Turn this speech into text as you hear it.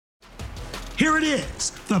Here it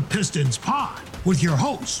is, the Pistons Pod, with your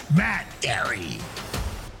host, Matt Derry.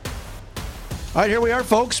 All right, here we are,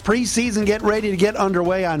 folks. Preseason getting ready to get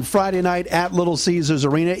underway on Friday night at Little Caesars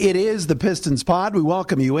Arena. It is the Pistons Pod. We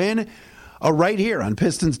welcome you in right here on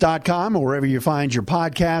Pistons.com or wherever you find your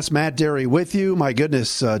podcast. Matt Derry with you. My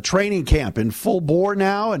goodness, training camp in full bore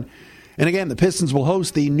now. And again, the Pistons will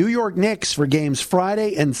host the New York Knicks for games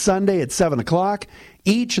Friday and Sunday at 7 o'clock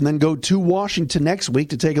each, and then go to Washington next week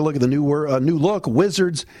to take a look at the new look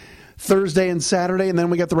Wizards Thursday and Saturday. And then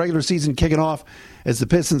we got the regular season kicking off as the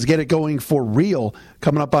Pistons get it going for real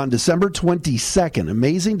coming up on December 22nd.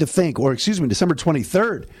 Amazing to think, December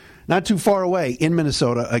 23rd. Not too far away in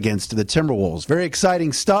Minnesota against the Timberwolves. Very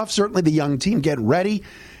exciting stuff. Certainly the young team getting ready.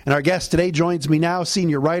 And our guest today joins me now,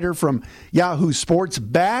 senior writer from Yahoo Sports,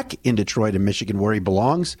 back in Detroit and Michigan where he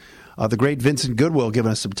belongs. The great Vincent Goodwill giving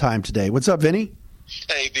us some time today. What's up, Vinny?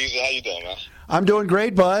 Hey, DZ, how you doing, man? I'm doing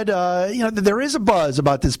great, bud. There is a buzz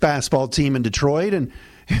about this basketball team in Detroit, and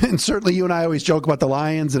certainly you and I always joke about the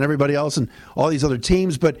Lions and everybody else and all these other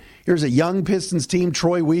teams, but here's a young Pistons team,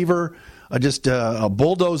 Troy Weaver, just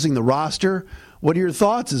bulldozing the roster. What are your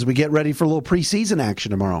thoughts as we get ready for a little preseason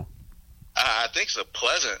action tomorrow? I think it's a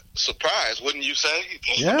pleasant surprise, wouldn't you say?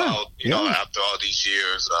 Yeah. After all these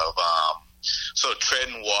years of sort of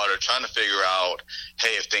treading water, trying to figure out,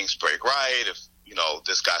 hey, if things break right, if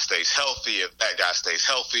this guy stays healthy, if that guy stays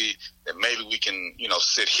healthy, then maybe we can,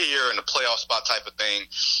 sit here in the playoff spot type of thing.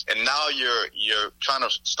 And now you're trying to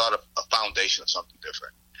start a foundation of something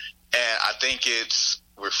different. And I think it's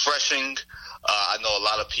refreshing. I know a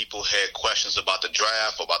lot of people had questions about the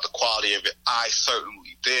draft, about the quality of it. I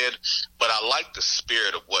certainly did. But I like the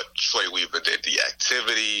spirit of what Troy Weaver did, the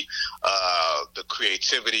activity, the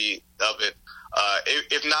creativity of it.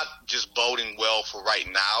 If not just boding well for right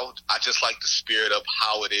now, I just like the spirit of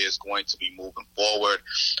how it is going to be moving forward.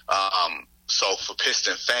 So for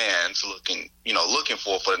Piston fans looking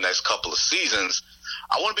for the next couple of seasons,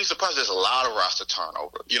 I wouldn't be surprised there's a lot of roster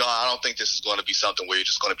turnover. I don't think this is going to be something where you're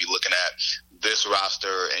just going to be looking at this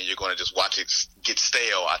roster and you're going to just watch it get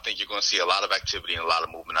stale. I think you're going to see a lot of activity and a lot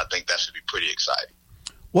of movement. I think that should be pretty exciting.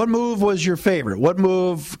 What move was your favorite? What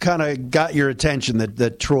move kind of got your attention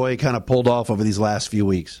that Troy kind of pulled off over these last few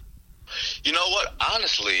weeks? You know what?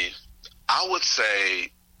 Honestly, I would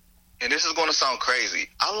say, and this is going to sound crazy,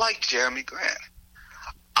 I like Jeremy Grant.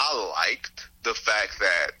 I liked the fact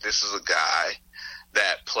that this is a guy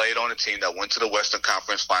that played on a team that went to the Western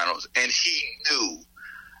Conference Finals, and he knew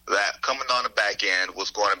that coming on the back end was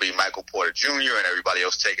going to be Michael Porter Jr. and everybody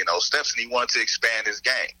else taking those steps, and he wanted to expand his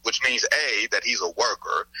game, which means, A, that he's a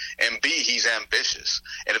worker, and B, he's ambitious.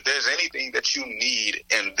 And if there's anything that you need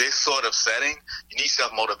in this sort of setting, you need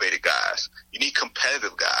self-motivated guys. You need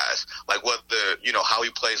competitive guys, like how he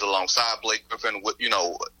plays alongside Blake Griffin, or in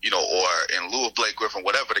lieu of Blake Griffin,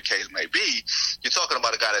 whatever the case may be. You're talking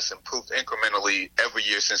about a guy that's improved incrementally every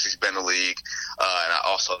year since he's been in the league, and I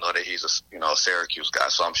also know that he's a Syracuse guy,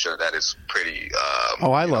 so I'm sure that is pretty.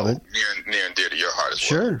 I love it. Near and dear to your heart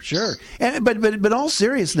as well. Sure. And but in all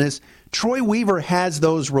seriousness, Troy Weaver has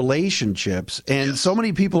those relationships, and so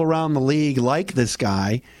many people around the league like this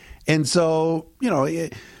guy, and so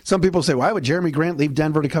some people say, why would Jeremy Grant leave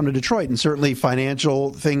Denver to come to Detroit? And certainly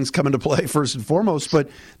financial things come into play first and foremost, but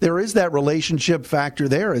there is that relationship factor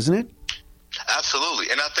there, isn't it?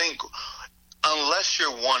 Absolutely, and I think unless you're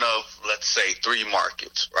one of, let's say, three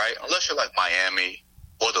markets, right? Unless you're like Miami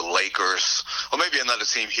or the Lakers, or maybe another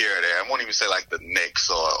team here or there. I won't even say like the Knicks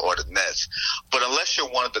or the Nets. But unless you're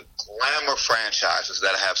one of the glamour franchises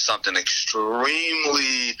that have something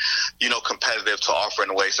extremely, competitive to offer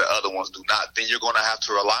in ways that other ones do not, then you're going to have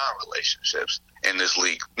to rely on relationships in this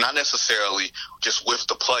league. Not necessarily just with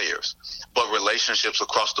the players, but relationships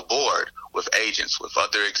across the board with agents, with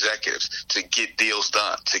other executives to get deals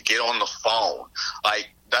done, to get on the phone.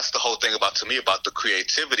 Like, that's the whole thing about the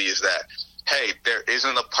creativity is that, hey, there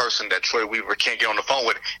isn't a person that Troy Weaver can't get on the phone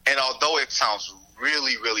with. And although it sounds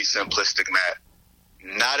really, really simplistic, Matt,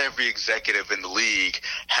 not every executive in the league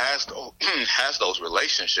has those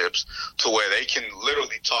relationships to where they can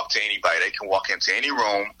literally talk to anybody. They can walk into any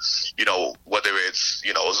room, whether it's,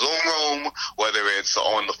 a Zoom room, whether it's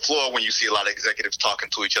on the floor when you see a lot of executives talking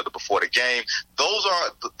to each other before the game. Those are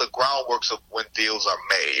the groundworks of when deals are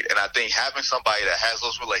made. And I think having somebody that has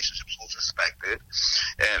those relationships, who's respected,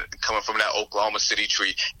 and coming from that Oklahoma City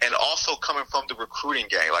tree, and also coming from the recruiting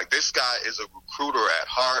game. Like, this guy is a recruiter at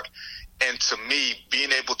heart. And to me,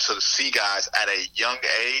 being able to see guys at a young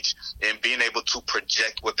age and being able to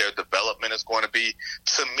project what their development is going to be,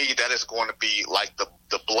 to me, that is going to be like the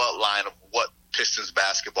bloodline of what Pistons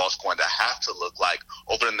basketball is going to have to look like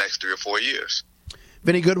over the next 3 or 4 years.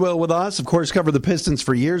 Vinny Goodwill with us, of course, covered the Pistons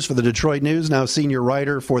for years for the Detroit News, now senior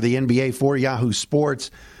writer for the NBA for Yahoo Sports.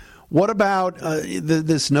 What about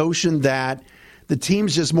this notion that the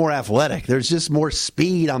team's just more athletic? There's just more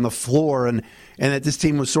speed on the floor, and that this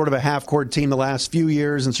team was sort of a half-court team the last few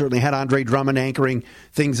years and certainly had Andre Drummond anchoring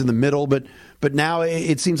things in the middle. But now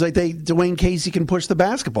it seems like Dwayne Casey can push the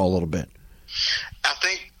basketball a little bit. I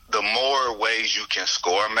think the more ways you can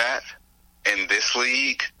score, Matt, in this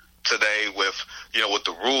league today with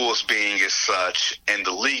the rules being as such and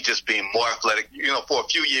the league just being more athletic, for a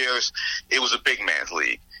few years it was a big man's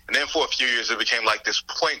league. And then for a few years it became like this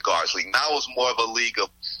point guards league. Now it's more of a league of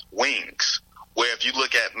wings, where if you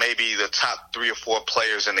look at maybe the top 3 or 4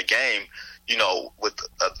 players in the game, with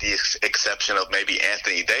the exception of maybe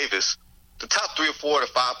Anthony Davis, the top 3 or 4 to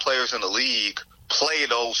 5 players in the league play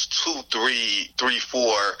those 2, 3,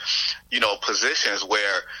 4, positions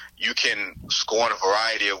where you can score in a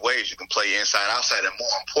variety of ways. You can play inside, outside, and more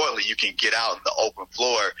importantly, you can get out in the open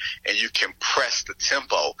floor and you can press the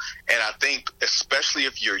tempo. And I think, especially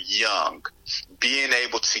if you're young, being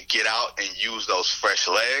able to get out and use those fresh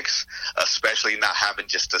legs, especially not having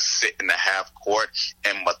just to sit in the half court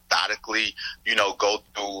and methodically, go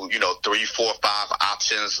through, 3, 4, 5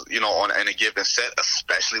 options, in a given set,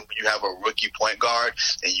 especially when you have a rookie point guard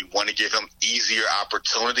and you want to give him easier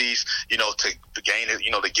opportunities, to gain it,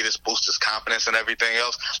 to get his boost his confidence and everything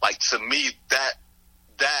else. Like, to me, that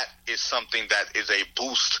is something that is a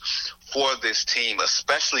boost for this team,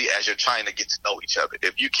 especially as you're trying to get to know each other.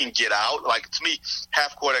 If you can get out, like, to me,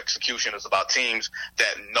 half-court execution is about teams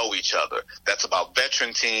that know each other. That's about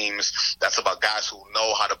veteran teams. That's about guys who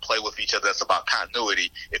know how to play with each other. That's about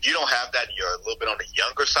continuity. If you don't have that and you're a little bit on the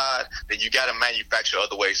younger side, then you got to manufacture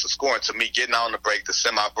other ways to score. And to me, getting out on the break, the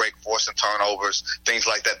semi-break, forcing turnovers, things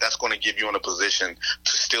like that, that's going to give you in a position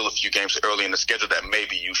to steal a few games early in the schedule that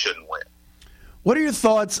maybe you shouldn't win. What are your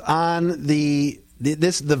thoughts on the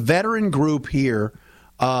veteran group here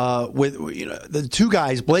with the 2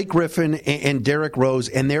 guys, Blake Griffin and Derrick Rose,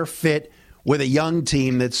 and their fit with a young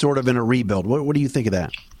team that's sort of in a rebuild? What do you think of that?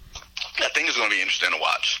 I think it's going to be interesting to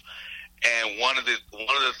watch. And one of the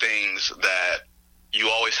things that you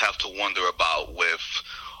always have to wonder about with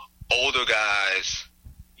older guys,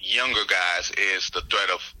 younger guys, is the threat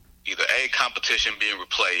of either A, competition being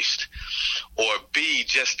replaced, or B,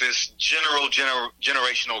 just this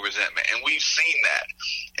generational resentment. And we've seen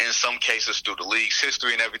that in some cases through the league's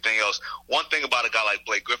history and everything else. One thing about a guy like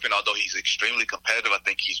Blake Griffin, although he's extremely competitive, I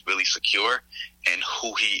think he's really secure in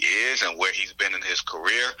who he is and where he's been in his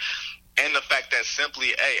career. And the fact that simply,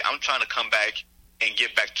 hey, I'm trying to come back and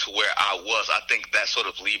get back to where I was. I think that sort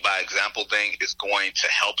of lead by example thing is going to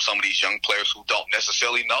help some of these young players who don't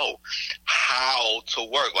necessarily know how to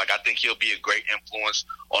work. Like, I think he'll be a great influence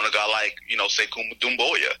on a guy like, Sekou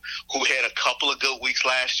Doumbouya, who had a couple of good weeks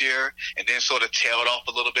last year and then sort of tailed off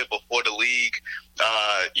a little bit before the league,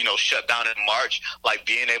 shut down in March. Like,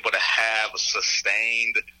 being able to have a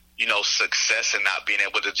sustained success and not being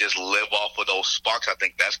able to just live off of those sparks, I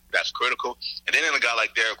think that's critical. And then in a guy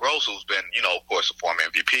like Derrick Rose, who's been, of course, a former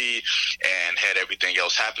MVP and had everything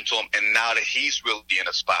else happen to him, and now that he's really in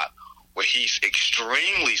a spot where he's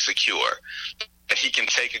extremely secure, that he can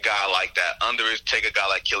take a guy like that take a guy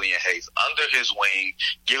like Killian Hayes under his wing,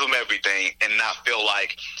 give him everything, and not feel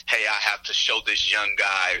like, hey, I have to show this young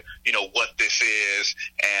guy, what this is,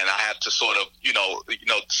 and I have to sort of,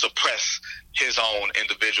 suppress his own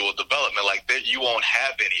individual development. Like, that, you won't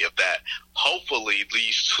have any of that. Hopefully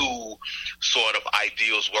these 2 sort of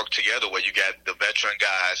ideals work together, where you got the veteran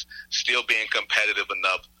guys still being competitive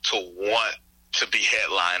enough to want to be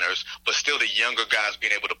headliners, but still the younger guys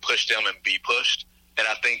being able to push them and be pushed. And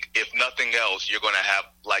I think, if nothing else, you're going to have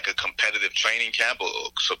like a competitive training camp,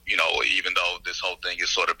 even though this whole thing is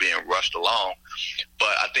sort of being rushed along.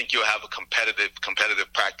 But I think you'll have a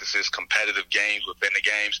competitive practices, competitive games within the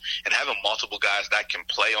games, and having multiple guys that can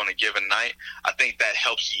play on a given night. I think that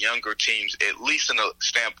helps younger teams, at least in the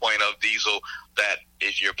standpoint of Diesel, that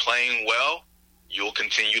if you're playing well, you'll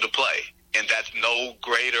continue to play. And that's no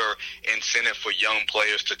greater incentive for young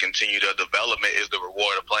players to continue their development is the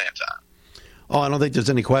reward of playing time. Oh, I don't think there's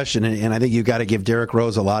any question, and I think you've got to give Derrick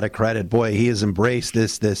Rose a lot of credit. Boy, he has embraced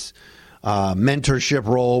this mentorship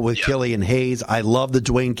role with Killian Hayes. I love the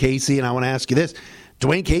Dwayne Casey, and I want to ask you this.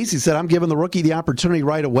 Dwayne Casey said, I'm giving the rookie the opportunity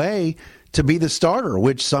right away to be the starter,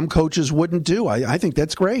 which some coaches wouldn't do. I think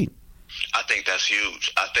that's great. I think that's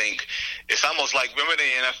huge. I think it's almost like, remember the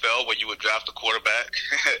NFL where you would draft a quarterback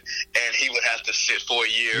and he would have to sit for a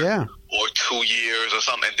year or 2 years or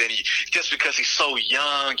something, and then just because he's so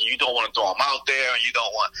young, you don't want to throw him out there, and you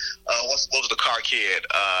don't want what was the Carr kid?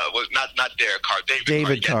 Not Derek Carr,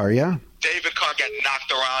 David Carr, yeah. David Carr got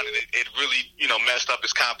knocked around, and it really, messed up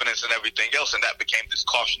his confidence and everything else, and that became this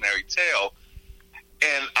cautionary tale.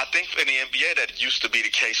 And I think in the NBA that used to be the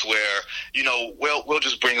case where, we'll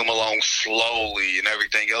just bring them along slowly and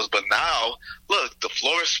everything else. But now, look, the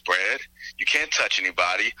floor is spread. You can't touch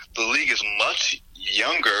anybody. The league is much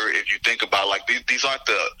younger if you think about, like, these aren't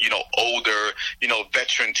the, older,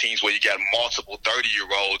 veteran teams where you got multiple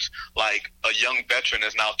 30-year-olds. Like, a young veteran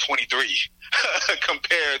is now 23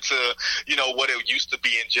 compared to, what it used to be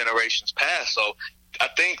in generations past. So I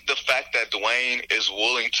think the fact that Dwayne is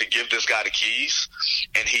willing to give this guy the keys,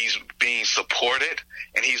 and he's being supported,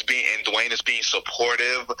 and Dwayne is being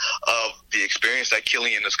supportive of the experience that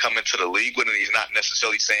Killian is coming to the league with, and he's not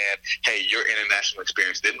necessarily saying, hey, your international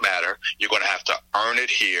experience didn't matter. You're going to have to earn it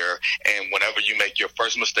here, and whenever you make your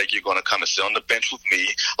first mistake, you're going to come and sit on the bench with me.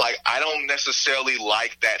 Like, I don't necessarily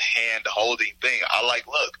like that hand-holding thing. I like,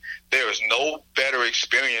 look, there is no better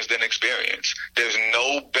experience than experience. There's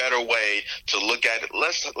no better way to look at it.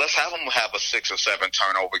 Let's have him have a 6 or 7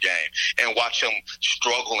 turnover game and watch him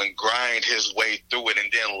struggle and grind his way through it, and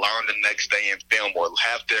then learn the next day in film, or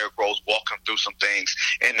have Derrick Rose walk him through some things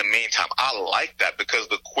in the meantime. I like that, because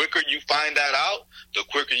the quicker you find that out, the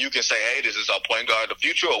quicker you can say, hey, this is our point guard of the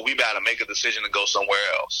future, or we got to make a decision to go somewhere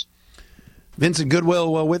else. Vincent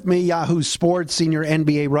Goodwill with me, Yahoo Sports, senior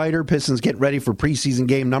NBA writer. Pistons get ready for preseason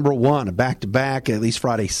game number 1, a back-to-back, at least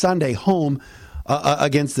Friday, Sunday, home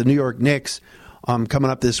against the New York Knicks.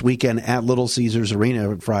 Coming up this weekend at Little Caesars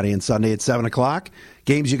Arena Friday and Sunday at 7 o'clock.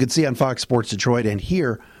 Games you can see on Fox Sports Detroit and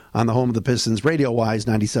here on the home of the Pistons, radio-wise,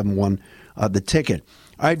 97.1 The Ticket.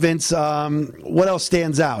 All right, Vince, what else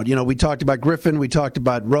stands out? We talked about Griffin, we talked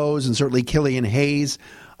about Rose, and certainly Killian Hayes.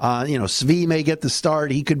 Svi may get the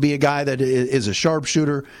start. He could be a guy that is a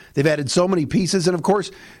sharpshooter. They've added so many pieces. And, of course,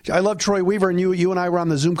 I love Troy Weaver. And you and I were on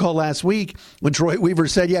the Zoom call last week when Troy Weaver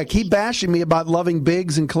said, yeah, keep bashing me about loving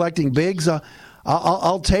bigs and collecting bigs.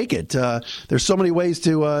 I'll take it. There's so many ways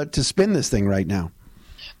to spin this thing right now.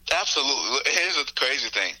 Absolutely. Here's the crazy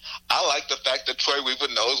thing. I like the fact that Troy Weaver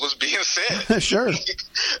knows what's being said. Sure.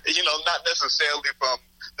 Not necessarily from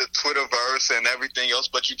the Twitterverse and everything else,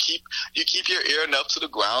 but you keep your ear enough to the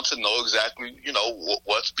ground to know exactly,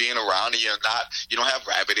 what's being around you. You don't have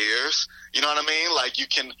rabbit ears. You know what I mean? Like, you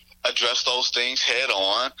can address those things head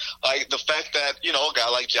on. Like the fact that, a guy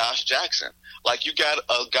like Josh Jackson, like you got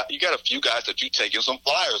a few guys that you taking some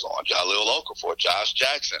flyers on, Jahlil Okafor, Josh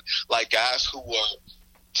Jackson, like guys who were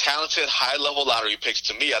talented, high-level lottery picks.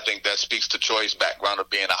 To me, I think that speaks to Troy's background of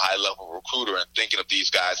being a high-level recruiter and thinking of these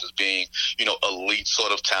guys as being, elite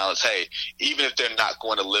sort of talents. Hey, even if they're not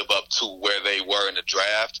going to live up to where they were in the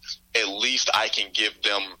draft, at least I can give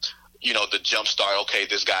them, the jump start. Okay,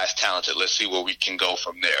 this guy's talented. Let's see where we can go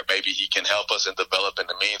from there. Maybe he can help us and develop in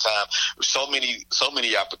the meantime. So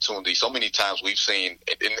many opportunities, so many times we've seen,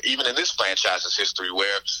 even in this franchise's history,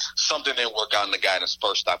 where something didn't work out in the guy in his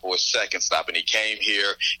first stop or his second stop, and he came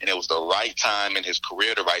here, and it was the right time in his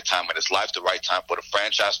career, the right time in his life, the right time for the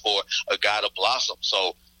franchise, for a guy to blossom.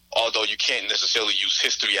 So, although you can't necessarily use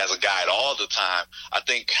history as a guide all the time, I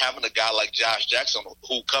think having a guy like Josh Jackson,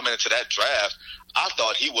 who coming into that draft, I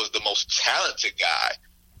thought he was the most talented guy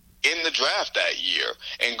in the draft that year.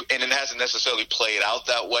 And it hasn't necessarily played out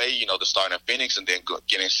that way, the start in Phoenix and then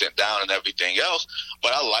getting sent down and everything else.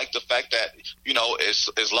 But I like the fact that,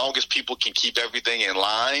 as long as people can keep everything in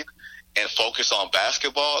line and focus on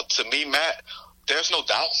basketball, to me, Matt, there's no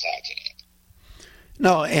downside to it.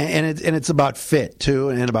 No, and it's about fit, too,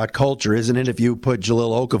 and about culture, isn't it? If you put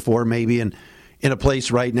Jahlil Okafor maybe in a place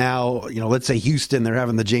right now, let's say Houston, they're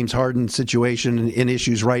having the James Harden situation in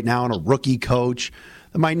issues right now, and a rookie coach,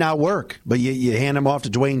 that might not work. But you hand him off to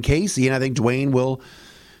Dwayne Casey, and I think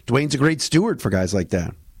Dwayne's a great steward for guys like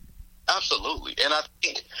that. Absolutely. And I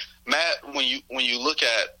think, Matt, when you look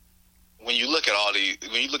at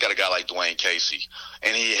a guy like Dwayne Casey,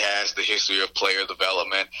 and he has the history of player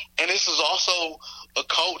development, and this is also a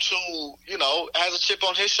coach who, has a chip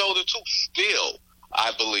on his shoulder too, still,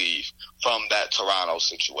 I believe, from that Toronto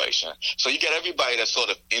situation. So you get everybody that's sort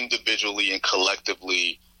of individually and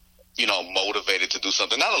collectively, motivated to do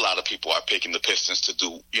something. Not a lot of people are picking the Pistons to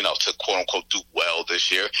do, to quote unquote do well this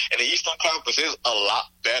year. And the Eastern Conference is a lot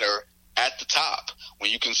better at the top. When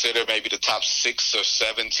you consider maybe the top 6 or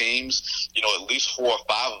 7 teams, at least 4 or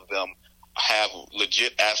 5 of them have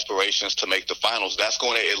legit aspirations to make the finals. That's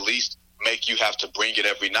going to at least make you have to bring it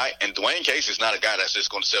every night. And Dwayne Casey's not a guy that's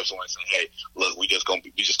just going to step somewhere and say, "Hey, look, we just going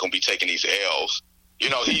to be taking these L's."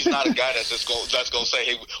 He's not a guy that's going to say,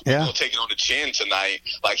 "Hey, we're going to take it on the chin tonight."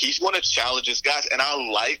 Like, he's going to challenge his guys, and I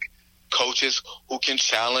like coaches who can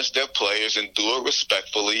challenge their players and do it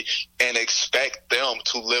respectfully and expect them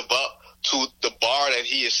to live up to the bar that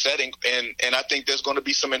he is setting. And I think there's going to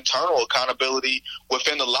be some internal accountability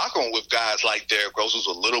within the locker room with guys like Derrick Rose, who's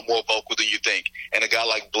a little more vocal than you think, and a guy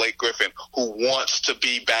like Blake Griffin, who wants to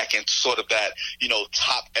be back in sort of that,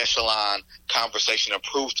 top echelon conversation and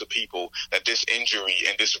prove to people that this injury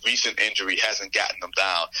and this recent injury hasn't gotten them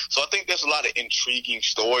down. So I think there's a lot of intriguing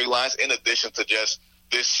storylines in addition to just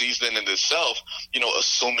this season in itself,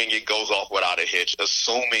 assuming it goes off without a hitch,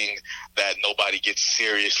 assuming that nobody gets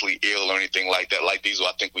seriously ill or anything like that. Like Diesel,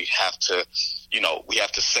 I think we have to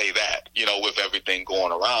say that, with everything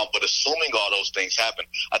going around. But assuming all those things happen,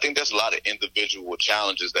 I think there's a lot of individual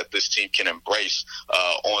challenges that this team can embrace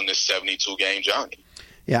on this 72-game journey.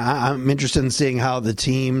 Yeah, I'm interested in seeing how the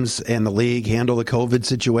teams and the league handle the COVID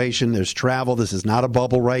situation. There's travel. This is not a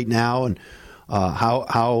bubble right now. And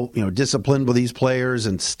how disciplined will these players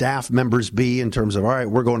and staff members be in terms of, all right,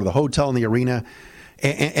 we're going to the hotel in the arena,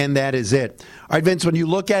 and that is it. All right, Vince, when you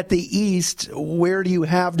look at the East, where do you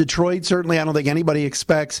have Detroit? Certainly, I don't think anybody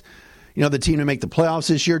expects, the team to make the playoffs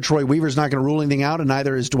this year. Troy Weaver's not going to rule anything out, and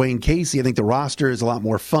neither is Dwayne Casey. I think the roster is a lot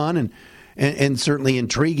more fun and certainly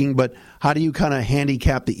intriguing, but how do you kind of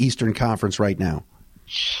handicap the Eastern Conference right now?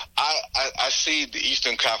 I see the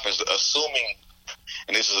Eastern Conference assuming,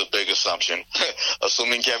 and this is a big assumption,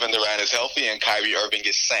 assuming Kevin Durant is healthy and Kyrie Irving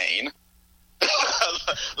is sane.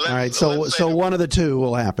 All right, so one of the two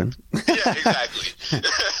will happen. Yeah, exactly.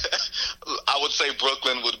 I would say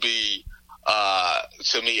Brooklyn would be,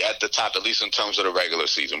 to me, at the top, at least in terms of the regular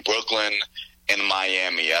season. Brooklyn and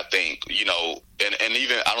Miami, I think, and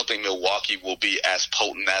even I don't think Milwaukee will be as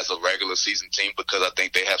potent as a regular season team because I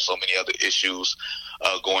think they have so many other issues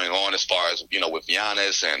going on as far as, with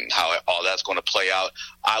Giannis and how all that's going to play out.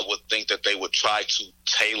 I would think that they would try to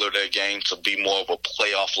tailor their game to be more of a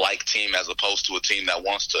playoff-like team as opposed to a team that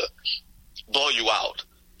wants to blow you out,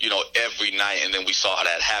 every night. And then we saw how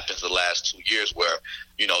that happens the last 2 years where,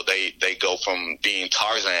 they go from being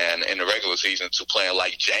Tarzan in the regular season to playing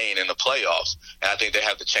like Jane in the playoffs. And I think they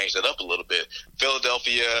have to change that up a little bit.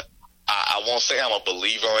 Philadelphia, I won't say I'm a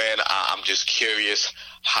believer in. I'm just curious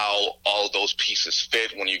how all those pieces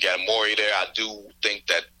fit when you get Morey there. I do think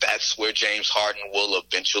that that's where James Harden will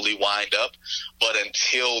eventually wind up. But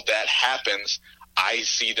until that happens, I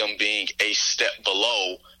see them being a step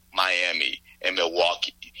below Miami and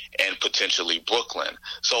Milwaukee and potentially Brooklyn.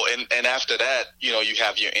 So, and after that, you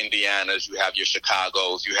have your Indianas, you have your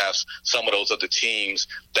Chicagos, you have some of those other teams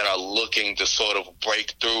that are looking to sort of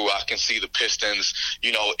break through. I can see the Pistons,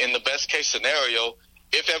 in the best case scenario,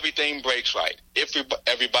 if everything breaks right, if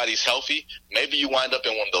everybody's healthy, maybe you wind up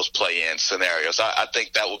in one of those play-in scenarios. I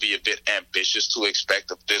think that would be a bit ambitious to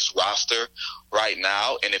expect of this roster right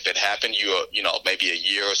now. And if it happened, you're, maybe a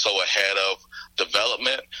year or so ahead of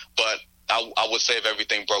development. But I would say if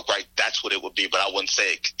everything broke right, that's what it would be. But I wouldn't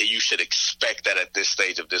say you should expect that at this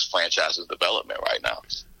stage of this franchise's development right now.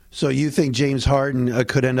 So you think James Harden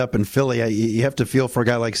could end up in Philly? You have to feel for a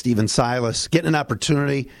guy like Steven Silas getting an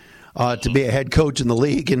opportunity to be a head coach in the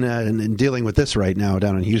league and dealing with this right now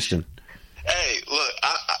down in Houston. Hey, look,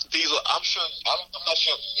 Diesel, I'm not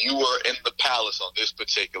sure if you were in the Palace on this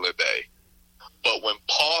particular day, but when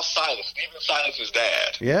Paul Silas, Steven Silas'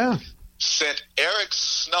 dad, sent Eric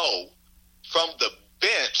Snow from the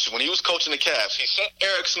bench when he was coaching the Cavs, he sent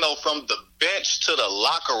Eric Snow from the bench to the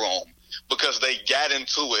locker room because they got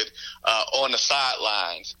into it on the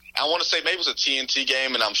sidelines. I want to say maybe it was a TNT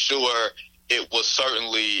game, and I'm sure it was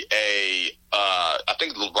certainly I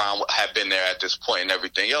think LeBron had been there at this point and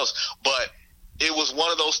everything else, but it was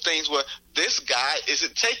one of those things where this guy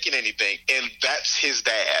isn't taking anything, and that's his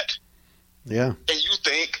dad. Yeah. And you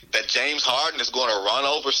think that James Harden is going to run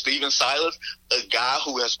over Steven Silas, a guy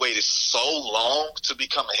who has waited so long to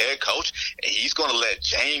become a head coach, and he's going to let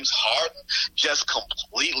James Harden just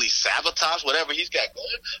completely sabotage whatever he's got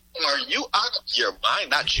going? Are you out of your mind?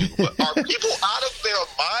 Not you, but are people out of their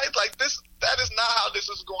mind? Like this, that is not how this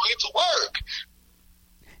is going to work.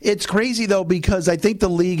 It's crazy, though, because I think the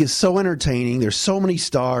league is so entertaining. There's so many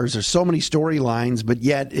stars. There's so many storylines. But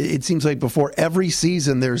yet it seems like before every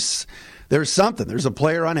season there's something. There's a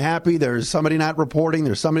player unhappy. There's somebody not reporting.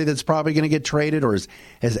 There's somebody that's probably going to get traded or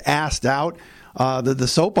has asked out. The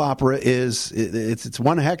soap opera it's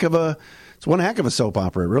one heck of a soap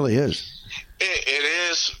opera. It really is. It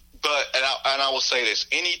is. But and I will say this: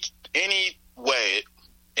 any way,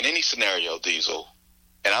 in any scenario, Diesel.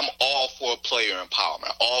 And I'm all for player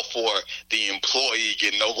empowerment, all for the employee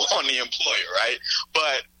getting over on the employer, right?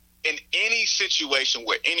 But in any situation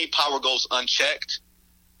where any power goes unchecked,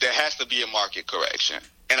 there has to be a market correction.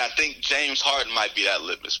 And I think James Harden might be that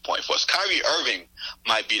litmus point for us. Kyrie Irving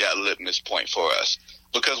might be that litmus point for us.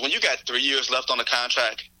 Because when you got 3 years left on the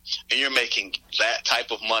contract and you're making that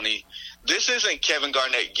type of money, this isn't Kevin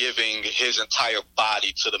Garnett giving his entire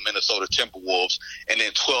body to the Minnesota Timberwolves and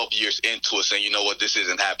then 12 years into it saying, you know what, this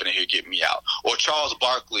isn't happening here, get me out. Or Charles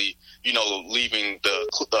Barkley, leaving the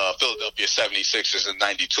Philadelphia 76ers in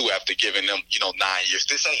 92 after giving them, 9 years.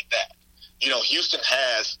 This ain't that. Houston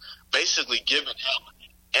has basically given him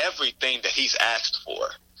everything that he's asked for.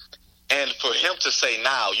 And for him to say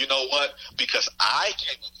now, you know what, because I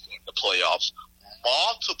came in the playoffs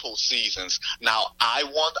multiple seasons, now I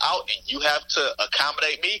want out and you have to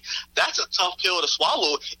accommodate me, that's a tough pill to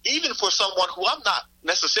swallow, even for someone who I'm not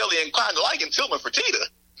necessarily inclined to like in Tillman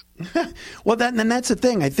Fertitta. Well, that's the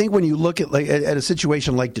thing. I think when you look at a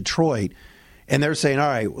situation like Detroit, and they're saying, all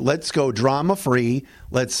right, let's go drama-free.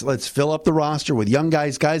 Let's fill up the roster with young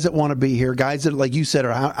guys that want to be here, guys that, like you said,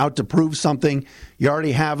 are out to prove something. You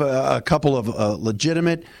already have a couple of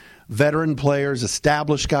legitimate veteran players,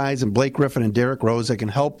 established guys, and Blake Griffin and Derrick Rose that can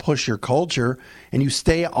help push your culture, and you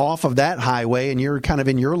stay off of that highway and you're kind of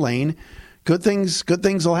in your lane. Good things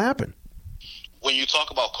will happen. When you talk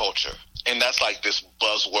about culture, and that's like this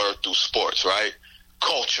buzzword through sports, right?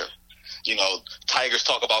 Culture. Tigers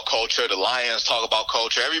talk about culture. The Lions talk about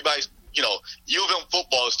culture. Everybody's, even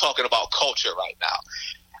football is talking about culture right now.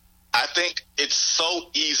 I think it's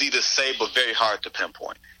so easy to say, but very hard to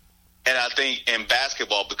pinpoint. And I think in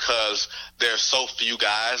basketball, because there's so few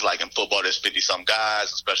guys, like in football, there's 50-some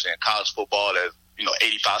guys, especially in college football, there's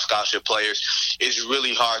 85 scholarship players. It's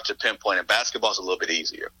really hard to pinpoint. In basketball, it's a little bit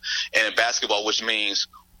easier. And in basketball, which means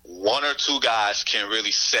one or two guys can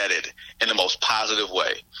really set it in the most positive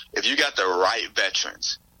way. If you got the right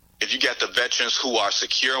veterans, if you got the veterans who are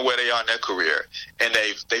secure in where they are in their career, and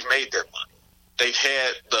they've made their money, they've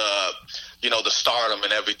had the stardom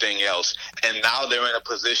and everything else, and now they're in a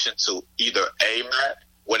position to either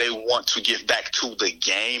where they want to give back to the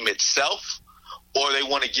game itself, or they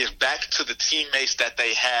want to give back to the teammates that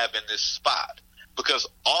they have in this spot. Because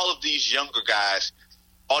all of these younger guys,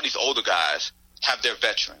 all these older guys, have their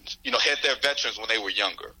veterans, had their veterans when they were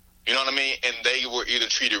younger. You know what I mean? And they were either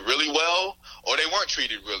treated really well or they weren't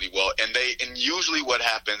treated really well. And usually what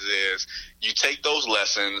happens is you take those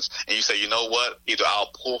lessons and you say, you know what, either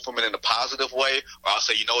I'll pull from it in a positive way, or I'll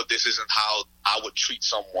say, you know what, this isn't how I would treat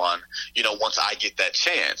someone, once I get that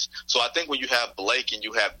chance. So I think when you have Blake and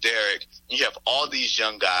you have Derek, you have all these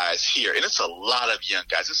young guys here, and it's a lot of young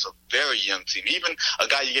guys. It's a very young team. Even a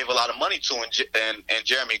guy you gave a lot of money to and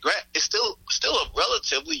Jeremy Grant is still a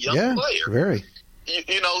relatively young player. Very.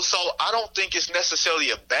 So I don't think it's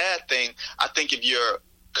necessarily a bad thing. I think if you're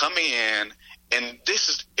coming in, and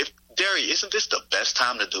Derry, isn't this the best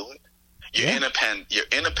time to do it? You're in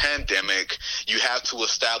a pandemic. You have to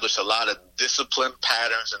establish a lot of discipline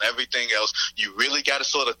patterns and everything else. You really got to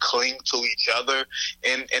sort of cling to each other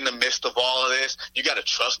in the midst of all of this. You got to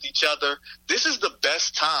trust each other. This is the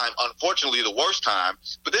best time, unfortunately the worst time,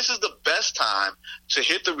 but this is the best time to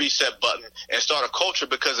hit the reset button and start a culture,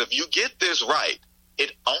 because if you get this right,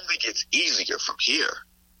 it only gets easier from here.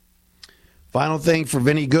 Final thing for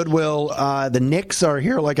Vinny Goodwill. The Knicks are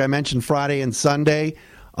here, like I mentioned, Friday and Sunday.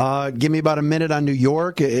 Give me about a minute on New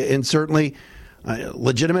York, and certainly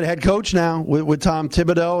legitimate head coach now with Tom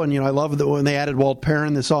Thibodeau. And, I love that when they added Walt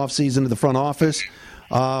Perrin this offseason to the front office.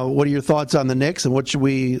 What are your thoughts on the Knicks, and what should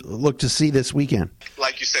we look to see this weekend?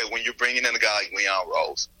 Like you said, when you're bringing in a guy like Leon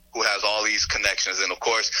Rose, who has all these connections, and of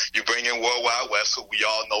course you bring in Worldwide West, who we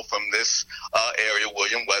all know from this area,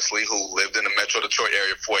 William Wesley, who lived in the Metro Detroit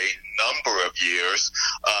area for a number of years,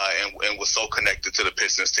 and was so connected to the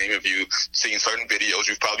Pistons team. If you've seen certain videos,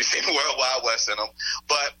 you've probably seen Worldwide West in them.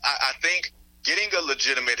 But I think getting a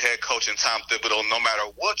legitimate head coach in Tom Thibodeau, no matter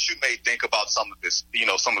what you may think about some of his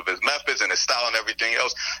methods and his style and everything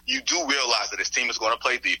else, you do realize that his team is going to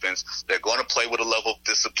play defense. They're going to play with a level of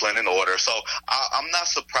discipline and order. So I'm not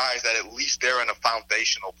surprised that at least they're in a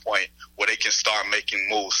foundational point where they can start making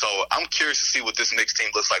moves. So I'm curious to see what this Knicks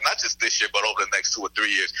team looks like, not just this year, but over the next 2 or 3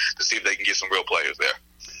 years, to see if they can get some real players there.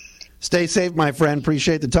 Stay safe, my friend.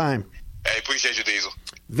 Appreciate the time. Hey, appreciate you, Diesel.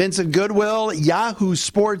 Vincent Goodwill, Yahoo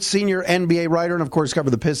Sports senior NBA writer, and of course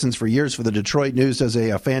covered the Pistons for years for the Detroit News. Does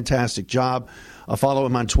a fantastic job. Follow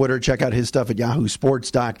him on Twitter. Check out his stuff at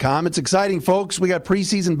yahoosports.com. It's exciting, folks. We got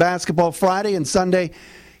preseason basketball Friday and Sunday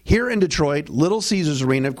here in Detroit, Little Caesars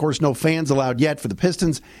Arena. Of course, no fans allowed yet for the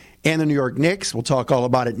Pistons and the New York Knicks. We'll talk all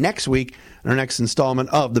about it next week in our next installment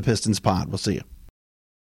of the Pistons Pod. We'll see you.